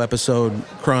Fizbo episode,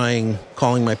 crying,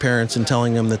 calling my parents and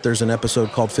telling them that there's an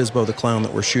episode called Fizbo the Clown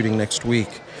that we're shooting next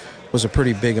week, was a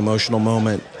pretty big emotional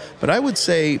moment. But I would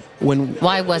say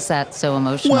Why was that so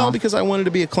emotional? Well, because I wanted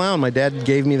to be a clown. My dad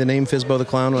gave me the name Fizbo the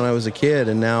Clown when I was a kid,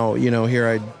 and now, here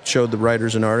I showed the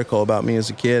writers an article about me as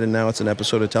a kid, and now it's an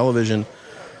episode of television.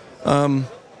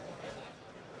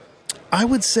 I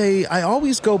would say I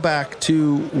always go back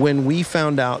to when we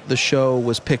found out the show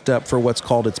was picked up for what's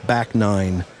called its back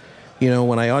nine.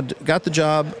 When I got the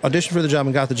job, auditioned for the job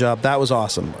and got the job, that was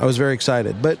awesome. I was very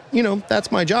excited. But, that's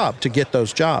my job, to get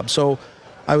those jobs. So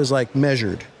I was like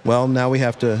measured. Well, now we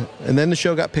have to, and then the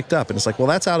show got picked up, and it's like, well,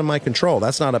 that's out of my control.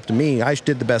 That's not up to me. I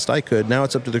did the best I could. Now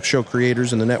it's up to the show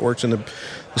creators and the networks and the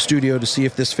studio to see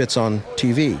if this fits on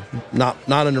TV. Not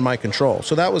under my control.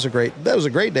 So that was a great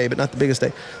day, but not the biggest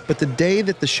day. But the day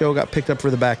that the show got picked up for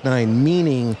the back nine,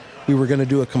 meaning we were going to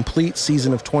do a complete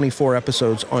season of 24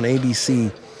 episodes on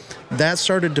ABC, that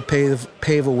started to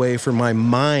pave a way for my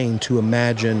mind to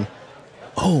imagine,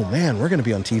 oh man, we're going to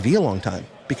be on TV a long time.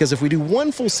 Because if we do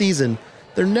one full season,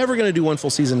 they're never going to do one full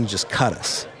season and just cut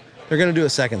us. They're going to do a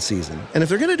second season. And if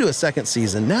they're going to do a second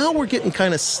season, now we're getting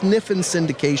kind of sniffing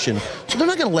syndication. So they're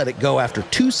not going to let it go after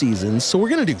 2 seasons. So we're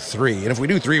going to do 3. And if we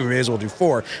do 3, we may as well do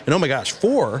 4. And oh my gosh,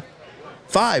 4,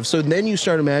 5. So then you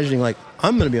start imagining, like,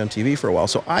 I'm going to be on TV for a while.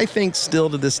 So I think still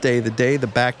to this day, the day the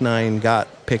back nine got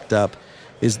picked up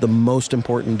is the most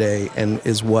important day and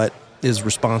is what is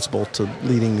responsible to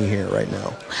leading me here right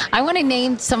now. I want to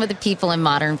name some of the people in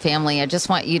Modern Family. I just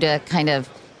want you to kind of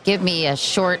give me a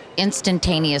short,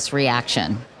 instantaneous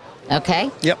reaction.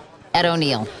 Okay? Yep. Ed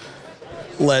O'Neill.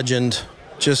 Legend.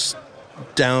 Just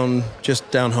down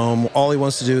home. All he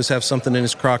wants to do is have something in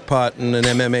his crock pot and an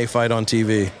MMA fight on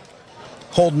TV.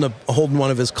 Holding one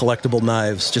of his collectible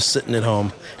knives, just sitting at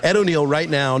home. Ed O'Neill right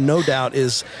now, no doubt,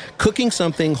 is cooking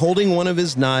something, holding one of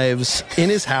his knives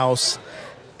in his house,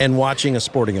 and watching a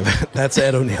sporting event. That's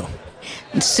Ed O'Neill.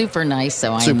 Super nice,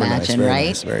 so I Super imagine, nice, right?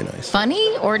 Nice, very nice.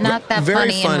 Funny or not that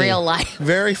very funny in real life?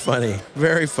 Very funny.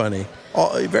 Very funny.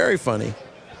 Very funny.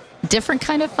 Different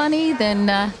kind of funny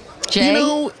than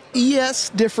Jay? Yes,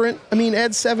 different. I mean,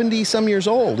 Ed's 70-some years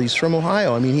old. He's from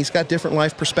Ohio. I mean, he's got different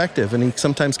life perspective, and he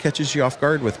sometimes catches you off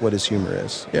guard with what his humor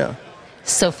is. Yeah.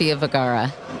 Sofia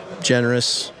Vergara.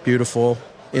 Generous, beautiful,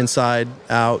 inside,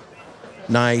 out,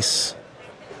 nice,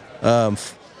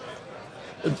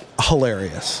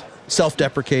 hilarious,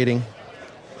 self-deprecating.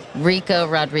 Rico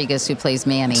Rodriguez, who plays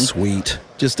Manny. Sweet.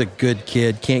 Just a good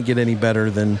kid. Can't get any better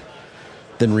than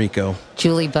Rico.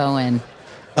 Julie Bowen.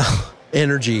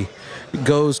 Energy.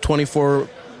 Goes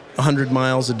 2,400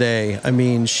 miles a day. I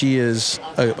mean, she is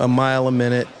a mile a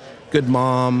minute. Good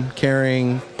mom,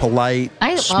 caring, polite,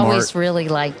 I smart. always really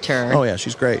liked her. Oh, yeah,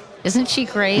 she's great. Isn't she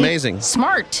great? Amazing.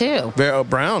 Smart, too.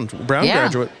 Brown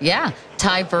graduate. Yeah.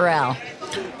 Ty Burrell.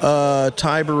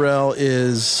 Ty Burrell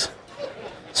is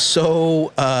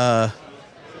so...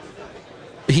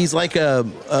 he's like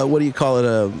what do you call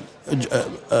it?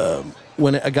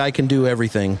 When a guy can do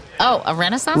everything. Oh, a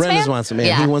Renaissance man?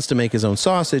 Yeah. He wants to make his own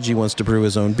sausage. He wants to brew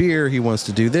his own beer. He wants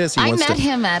to do this. I met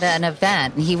him at an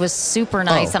event, and he was super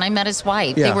nice, and I met his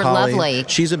wife. Yeah, they were Holly. lovely.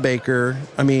 She's a baker.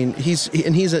 I mean, he's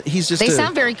just. They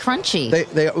sound very crunchy.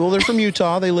 They're from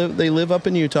Utah. They live up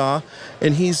in Utah,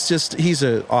 and he's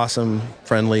an awesome,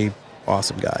 friendly,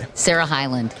 awesome guy. Sarah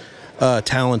Hyland.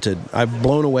 Talented. I'm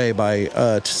blown away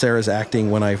by Sarah's acting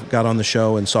when I got on the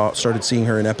show and started seeing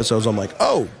her in episodes. I'm like,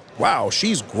 oh. Wow,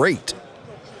 she's great.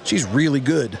 She's really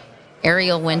good.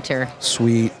 Ariel Winter.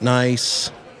 Sweet,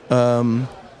 nice. Do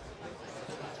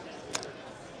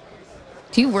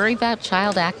you worry about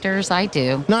child actors? I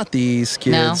do. Not these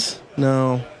kids.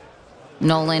 No.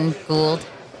 Nolan Gould.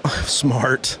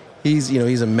 Smart. He's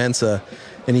a Mensa,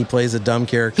 and he plays a dumb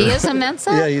character. He is a Mensa?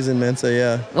 Yeah, he's in Mensa,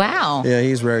 yeah. Wow. Yeah,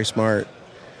 he's very smart.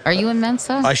 Are you in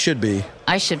Mensa? I should be.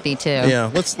 I should be too.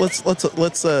 Yeah, let's.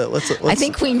 I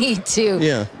think we need to.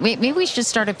 Yeah. Maybe we should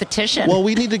start a petition. Well,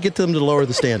 we need to get them to lower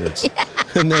the standards,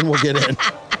 and then we'll get in.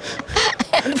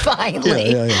 And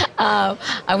finally,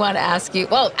 I want to ask you.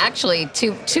 Well, actually,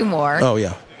 two more. Oh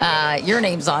yeah. Your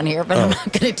name's on here, but I'm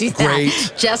not going to do that.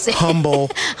 Great, Jesse,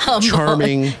 humble,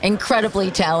 charming,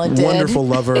 incredibly talented, wonderful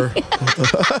lover.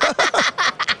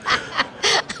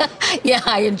 Yeah,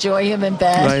 I enjoy him in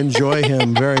bed. I enjoy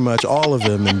him very much, all of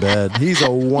him in bed. He's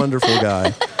a wonderful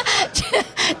guy.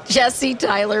 Jesse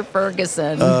Tyler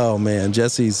Ferguson. Oh, man,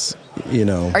 Jesse's,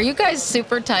 Are you guys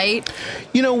super tight?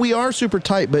 We are super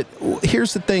tight, but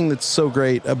here's the thing that's so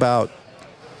great about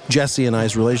Jesse and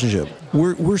I's relationship.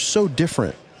 We're so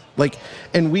different.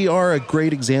 And we are a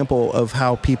great example of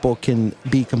how people can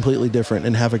be completely different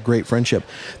and have a great friendship.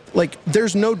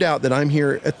 There's no doubt that I'm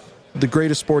here at the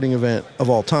greatest sporting event of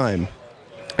all time,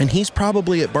 and he's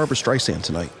probably at Barbra Streisand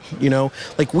tonight.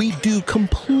 We do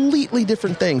completely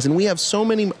different things, and we have so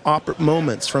many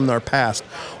moments from our past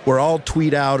where I'll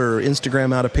tweet out or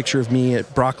Instagram out a picture of me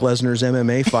at Brock Lesnar's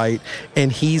MMA fight, and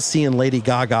he's seeing Lady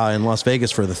Gaga in Las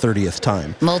Vegas for the 30th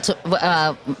time. What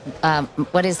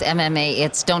is MMA?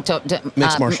 It's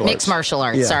mixed martial arts. Mixed martial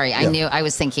arts. Yeah, Sorry, yeah. I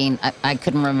was thinking I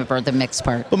couldn't remember the mixed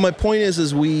part. But my point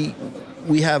is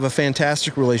we have a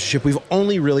fantastic relationship. We've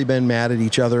only really been mad at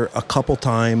each other a couple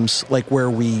times,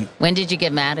 When did you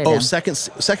get mad at him? Second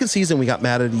season we got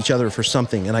mad at each other for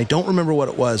something, and I don't remember what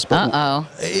it was, but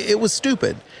it was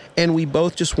stupid. And we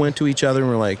both just went to each other and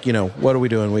were like, what are we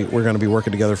doing? We're going to be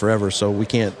working together forever, so we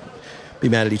can't be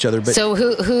mad at each other. But so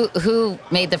who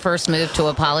made the first move to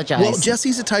apologize? Well,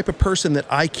 Jesse's the type of person that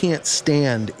I can't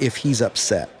stand if he's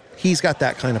upset. He's got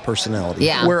that kind of personality.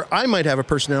 Yeah. Where I might have a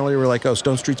personality where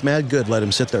Stone Street's mad, good, let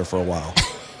him sit there for a while.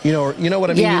 You know what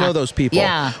I mean? Yeah. You know those people.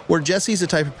 Yeah. Where Jesse's the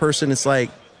type of person, it's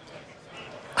like,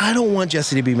 I don't want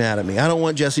Jesse to be mad at me. I don't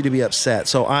want Jesse to be upset.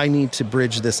 So I need to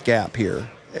bridge this gap here.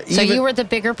 So you were the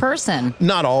bigger person.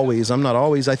 Not always. I'm not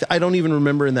always. I don't even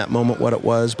remember in that moment what it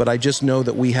was, but I just know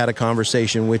that we had a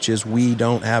conversation, which is we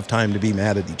don't have time to be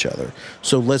mad at each other.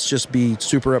 So let's just be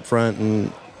super upfront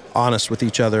and honest with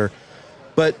each other.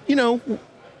 But,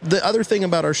 the other thing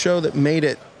about our show that made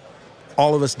it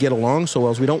all of us get along so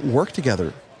well is we don't work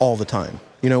together all the time.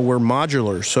 We're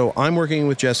modular. So I'm working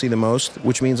with Jesse the most,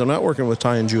 which means I'm not working with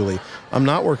Ty and Julie. I'm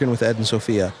not working with Ed and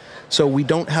Sophia. So we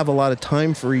don't have a lot of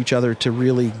time for each other to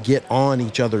really get on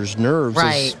each other's nerves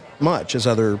as much as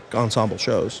other ensemble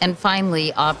shows. And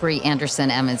finally, Aubrey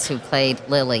Anderson Emmons, who played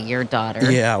Lily, your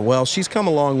daughter. Yeah, well, she's come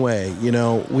a long way.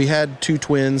 We had two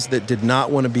twins that did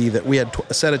not want to be there. We had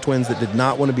a set of twins that did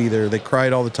not want to be there. They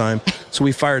cried all the time, so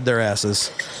we fired their asses.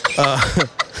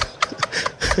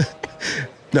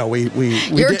 No, we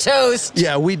You're did, toast.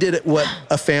 Yeah, we did it what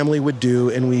a family would do,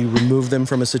 and we removed them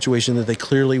from a situation that they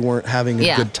clearly weren't having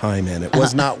a good time in. It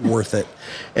was not worth it.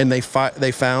 And they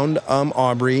found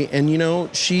Aubrey,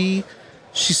 and she's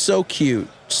so cute,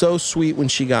 so sweet when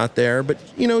she got there. But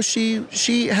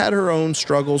she had her own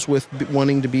struggles with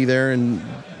wanting to be there and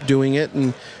doing it,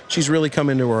 and she's really come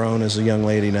into her own as a young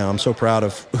lady now. I'm so proud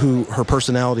of who her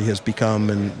personality has become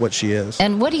and what she is.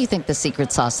 And what do you think the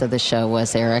secret sauce of the show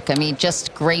was, Eric? I mean,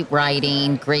 just great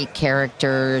writing, great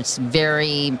characters,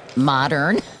 very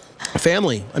modern.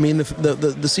 Family. I mean,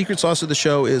 the secret sauce of the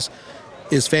show is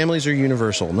families are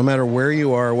universal. No matter where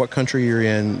you are, what country you're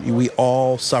in, we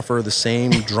all suffer the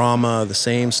same drama, the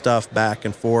same stuff back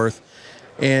and forth.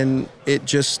 And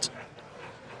it's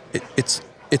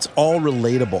all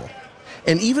relatable.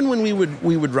 And even when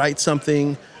we would write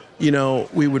something,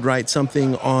 we would write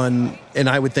something on, and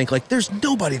I would think like, there's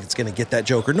nobody that's going to get that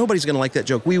joke, or nobody's going to like that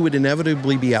joke. We would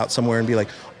inevitably be out somewhere and be like,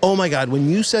 oh my God, when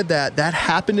you said that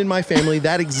happened in my family.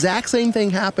 That exact same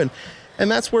thing happened. And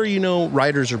that's where,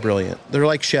 writers are brilliant. They're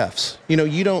like chefs.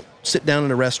 You don't sit down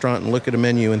in a restaurant and look at a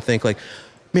menu and think like,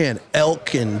 man,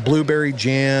 elk and blueberry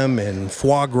jam and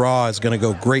foie gras is going to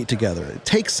go great together. It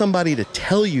takes somebody to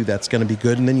tell you that's going to be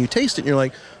good, and then you taste it and you're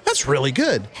like, that's really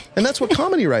good. And that's what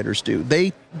comedy writers do.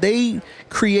 They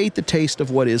create the taste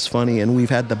of what is funny, and we've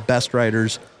had the best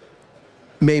writers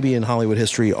maybe in Hollywood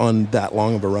history on that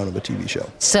long of a run of a TV show.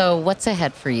 So what's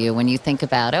ahead for you when you think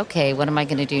about, okay, what am I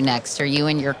going to do next? Are you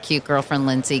and your cute girlfriend,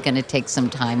 Lindsay, going to take some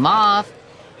time off?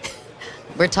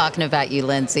 We're talking about you,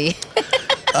 Lindsay.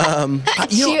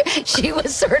 She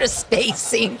was sort of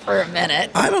spacing for a minute.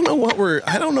 I don't know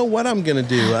what I'm going to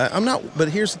do. I'm not, but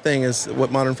here's the thing is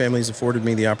what Modern Family's afforded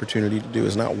me the opportunity to do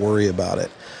is not worry about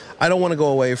it. I don't want to go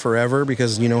away forever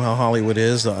because you know how Hollywood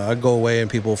is. I go away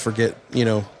and people forget,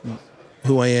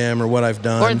 who I am or what I've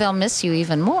done. Or they'll miss you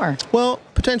even more. Well,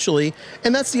 potentially.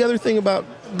 And that's the other thing about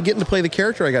getting to play the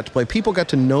character I got to play. People got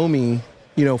to know me,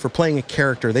 for playing a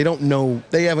character. They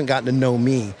haven't gotten to know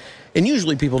me. And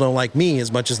usually people don't like me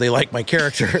as much as they like my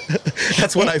character.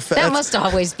 That's what I found. That must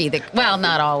always be well,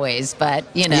 not always, but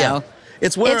Yeah.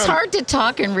 It's hard to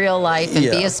talk in real life and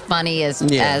be as funny as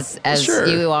Sure.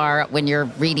 you are when you're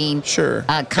reading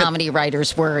comedy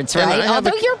writers' words, right?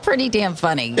 Although you're pretty damn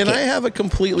funny. And I have a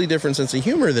completely different sense of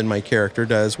humor than my character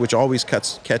does, which always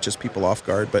catches people off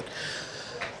guard. But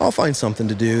I'll find something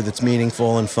to do that's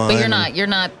meaningful and fun. But you're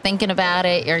not thinking about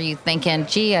it. Are you thinking,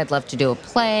 gee, I'd love to do a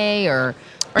play, or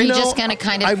are you just going to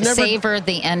kind of savor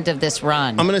the end of this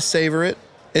run? I'm going to savor it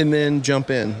and then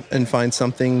jump in and find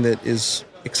something that is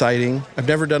exciting. I've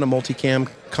never done a multicam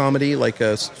comedy like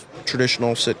a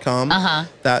traditional sitcom.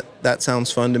 That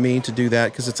sounds fun to me to do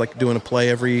that because it's like doing a play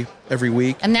every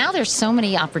week. And now there's so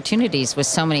many opportunities with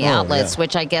so many outlets,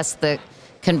 which I guess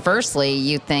conversely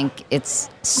you think it's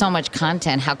so much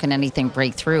content. How can anything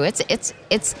break through?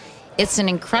 It's an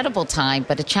incredible time,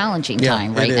 but a challenging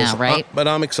time right now, right? But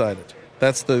I'm excited.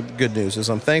 That's the good news is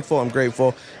I'm thankful, I'm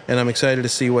grateful, and I'm excited to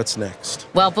see what's next.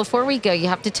 Well, before we go, you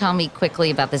have to tell me quickly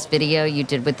about this video you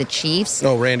did with the Chiefs.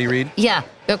 Oh, Randy Reed? Yeah.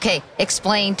 Okay.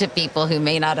 Explain to people who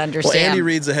may not understand. Well, Andy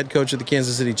Reid's the head coach of the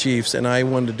Kansas City Chiefs, and I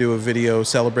wanted to do a video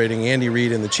celebrating Andy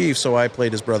Reid and the Chiefs, so I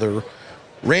played his brother,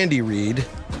 Randy Reid.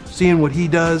 Seeing what he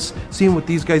does, seeing what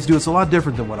these guys do, it's a lot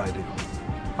different than what I do.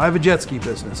 I have a jet ski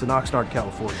business in Oxnard,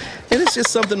 California. And it's just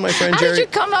something my friend Jerry... How did you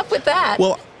come up with that?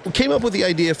 Well, came up with the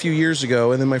idea a few years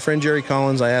ago, and then my friend Jerry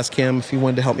Collins, I asked him if he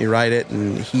wanted to help me write it,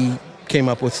 and he came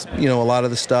up with a lot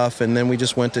of the stuff, and then we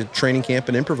just went to training camp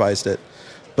and improvised it.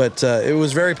 But it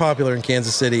was very popular in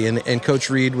Kansas City, and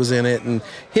Coach Reid was in it, and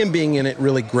him being in it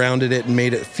really grounded it and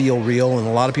made it feel real. And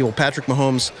a lot of people, Patrick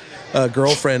Mahomes'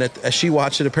 girlfriend, she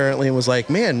watched it apparently and was like,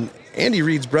 man, Andy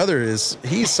Reid's brother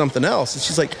he's something else. And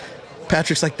she's like,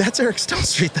 Patrick's like, that's Eric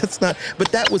Stonestreet. That's not.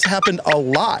 But that happened a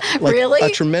lot. Really? A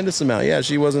tremendous amount. Yeah,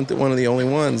 she wasn't one of the only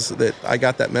ones that I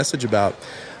got that message about.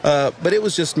 But it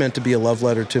was just meant to be a love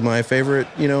letter to my favorite,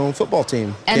 football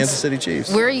team, and Kansas City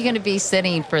Chiefs. Where are you going to be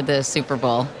sitting for the Super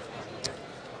Bowl?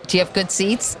 Do you have good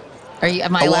seats?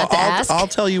 Am I allowed to ask? I'll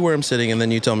tell you where I'm sitting, and then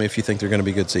you tell me if you think they're going to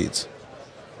be good seats.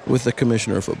 With the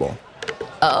commissioner of football.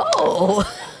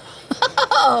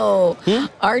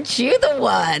 Aren't you the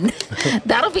one?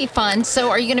 That'll be fun. So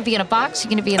are you going to be in a box? Are you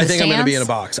going to be in the stands? I think I'm going to be in a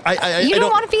box. You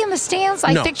don't want to be in the stands? No.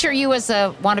 I picture you as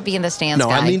a want to be in the stands No,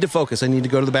 guy. I need to focus. I need to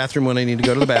go to the bathroom when I need to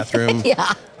go to the bathroom.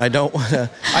 Yeah. I don't want to.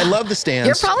 I love the stands.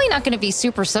 You're probably not going to be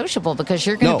super sociable because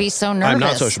you're going to be so nervous.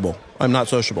 I'm not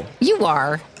sociable. You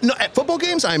are. No, at football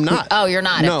games, I'm not. Oh, you're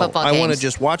not at football games. I want to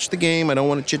just watch the game. I don't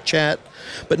want to chit-chat.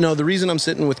 But no, the reason I'm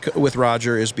sitting with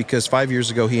Roger is because 5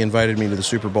 years ago he invited me to the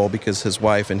Super Bowl because his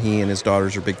wife and he and his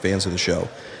daughters are big fans of the show.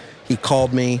 He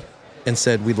called me and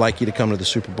said, we'd like you to come to the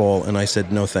Super Bowl. And I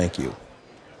said, no, thank you.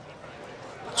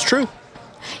 It's true.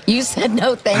 You said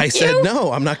no, thank you? I said,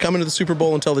 no, I'm not coming to the Super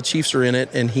Bowl until the Chiefs are in it.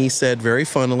 And he said very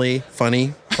funnily, I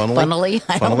don't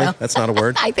know. That's not a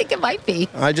word. I think it might be.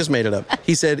 I just made it up.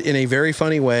 He said in a very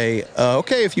funny way,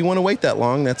 okay, if you want to wait that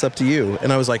long, that's up to you.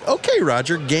 And I was like, okay,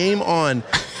 Roger, game on.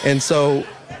 And so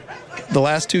the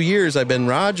last 2 years I've been,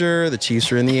 Roger, the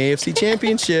Chiefs are in the AFC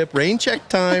Championship, rain check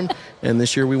time. And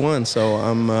this year we won.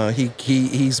 So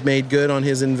he's made good on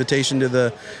his invitation to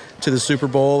the Super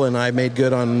Bowl, and I made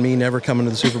good on me never coming to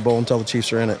the Super Bowl until the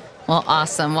Chiefs are in it. Well,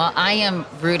 awesome. Well, I am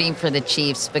rooting for the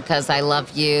Chiefs because I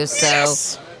love you. So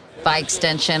yes. By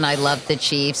extension, I love the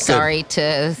Chiefs. Good. Sorry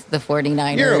to the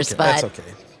 49ers. You're okay. But that's okay.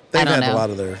 They've had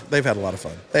a lot of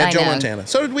fun. They had Joe Montana.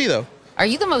 So did we, though. Are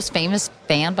you the most famous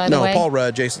fan, by the way? No, Paul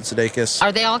Rudd, Jason Sudeikis.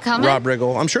 Are they all coming? Rob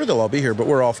Riggle. I'm sure they'll all be here, but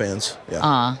we're all fans.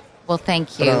 Yeah. Well,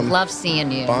 thank you. Love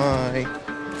seeing you. Bye.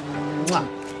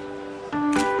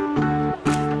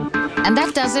 And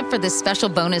that does it for this special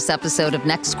bonus episode of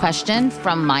Next Question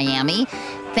from Miami.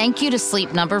 Thank you to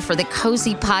Sleep Number for the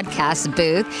cozy podcast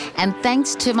booth. And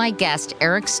thanks to my guest,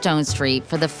 Eric Stonestreet,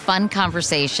 for the fun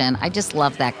conversation. I just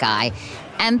love that guy.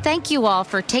 And thank you all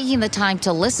for taking the time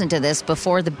to listen to this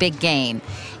before the big game.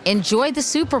 Enjoy the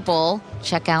Super Bowl.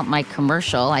 Check out my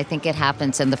commercial. I think it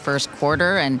happens in the first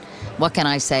quarter. And what can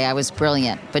I say? I was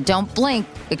brilliant. But don't blink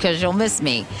because you'll miss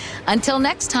me. Until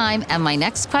next time and my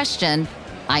next question,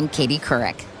 I'm Katie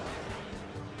Couric.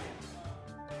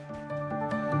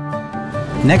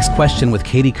 Next Question with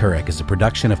Katie Couric is a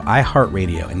production of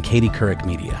iHeartRadio and Katie Couric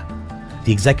Media.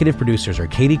 The executive producers are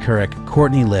Katie Couric,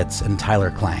 Courtney Litz, and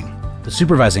Tyler Klang. The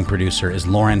supervising producer is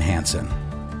Lauren Hansen.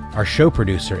 Our show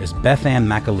producer is Beth Ann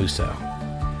Macaluso.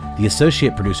 The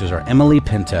associate producers are Emily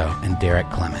Pinto and Derek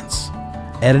Clements.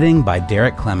 Editing by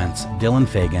Derek Clements, Dylan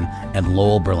Fagan, and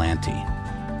Lowell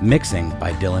Berlanti. Mixing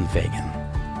by Dylan Fagan.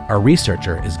 Our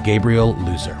researcher is Gabriel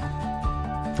Loser.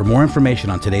 For more information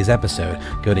on today's episode,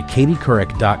 go to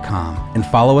katiecouric.com and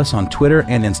follow us on Twitter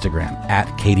and Instagram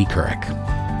 @KatieCouric.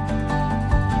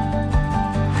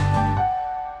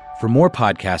 For more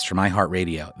podcasts from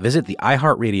iHeartRadio, visit the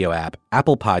iHeartRadio app,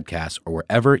 Apple Podcasts, or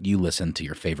wherever you listen to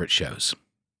your favorite shows.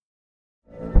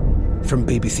 From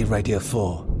BBC Radio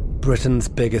 4, Britain's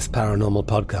biggest paranormal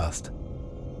podcast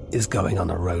is going on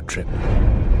a road trip.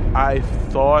 I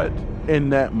thought in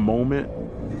that moment,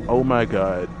 oh my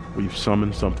God, we've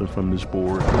summoned something from this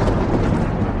board.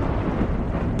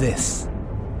 This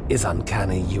is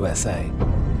Uncanny USA.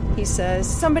 He says,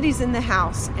 somebody's in the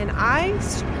house, and I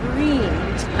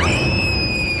screamed.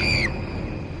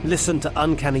 Listen to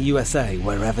Uncanny USA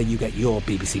wherever you get your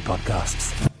BBC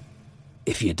podcasts,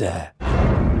 if you dare.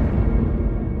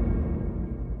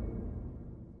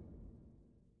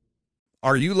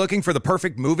 Are you looking for the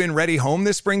perfect move-in ready home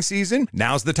this spring season?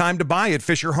 Now's the time to buy at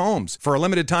Fisher Homes. For a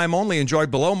limited time only, enjoy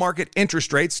below-market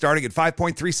interest rates starting at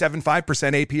 5.375%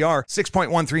 APR,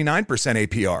 6.139%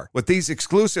 APR. With these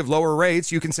exclusive lower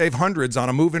rates, you can save hundreds on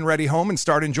a move-in ready home and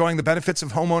start enjoying the benefits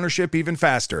of home ownership even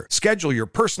faster. Schedule your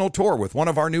personal tour with one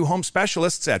of our new home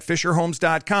specialists at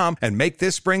FisherHomes.com and make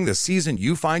this spring the season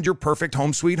you find your perfect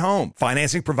home sweet home.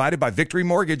 Financing provided by Victory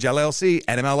Mortgage, LLC,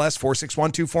 NMLS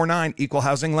 461249, Equal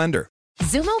Housing Lender.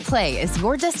 Xumo Play is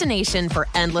your destination for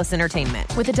endless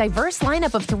entertainment. With a diverse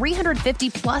lineup of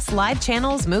 350-plus live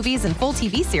channels, movies, and full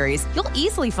TV series, you'll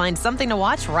easily find something to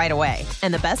watch right away.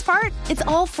 And the best part? It's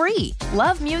all free.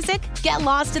 Love music? Get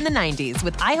lost in the 90s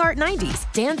with iHeart 90s,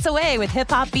 dance away with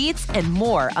hip-hop beats, and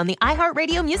more on the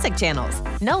iHeartRadio music channels.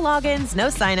 No logins, no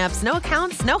signups, no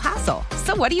accounts, no hassle.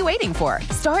 So what are you waiting for?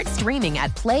 Start streaming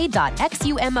at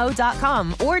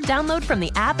play.xumo.com or download from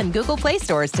the app and Google Play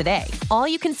stores today. All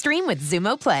you can stream with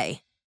Xumo Play.